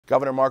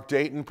Governor Mark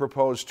Dayton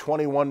proposed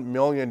 $21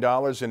 million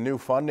in new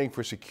funding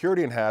for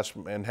security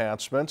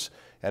enhancements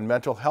and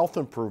mental health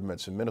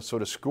improvements in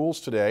Minnesota schools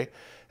today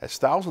as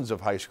thousands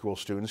of high school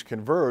students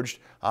converged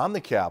on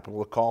the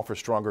Capitol to call for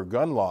stronger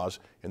gun laws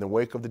in the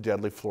wake of the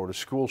deadly Florida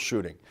school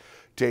shooting.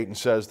 Dayton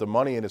says the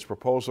money in its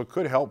proposal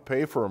could help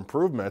pay for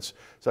improvements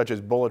such as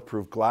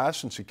bulletproof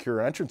glass and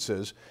secure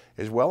entrances,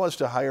 as well as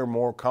to hire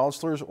more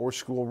counselors or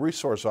school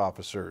resource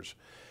officers.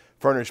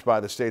 Furnished by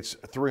the state's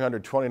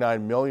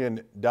 $329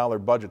 million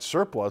budget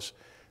surplus,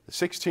 the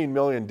 $16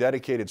 million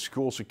dedicated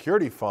school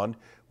security fund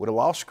would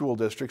allow school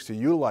districts to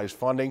utilize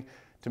funding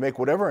to make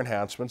whatever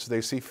enhancements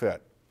they see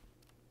fit.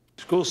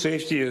 School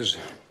safety is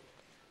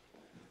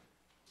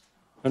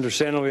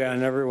understandably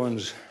on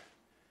everyone's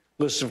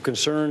list of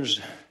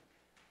concerns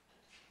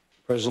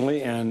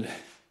presently, and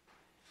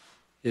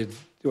the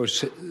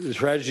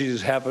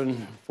tragedies happen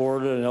in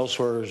Florida and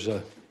elsewhere is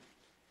a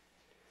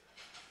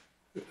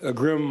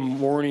grim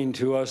warning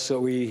to us that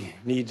we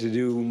need to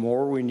do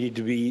more. We need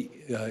to be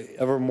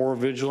ever more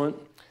vigilant.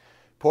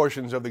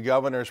 Portions of the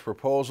governor's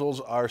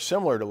proposals are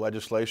similar to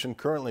legislation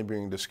currently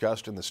being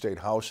discussed in the State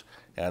House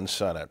and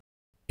Senate.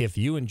 If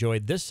you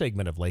enjoyed this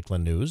segment of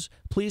Lakeland News,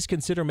 please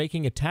consider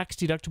making a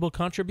tax-deductible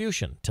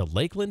contribution to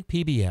Lakeland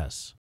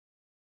PBS.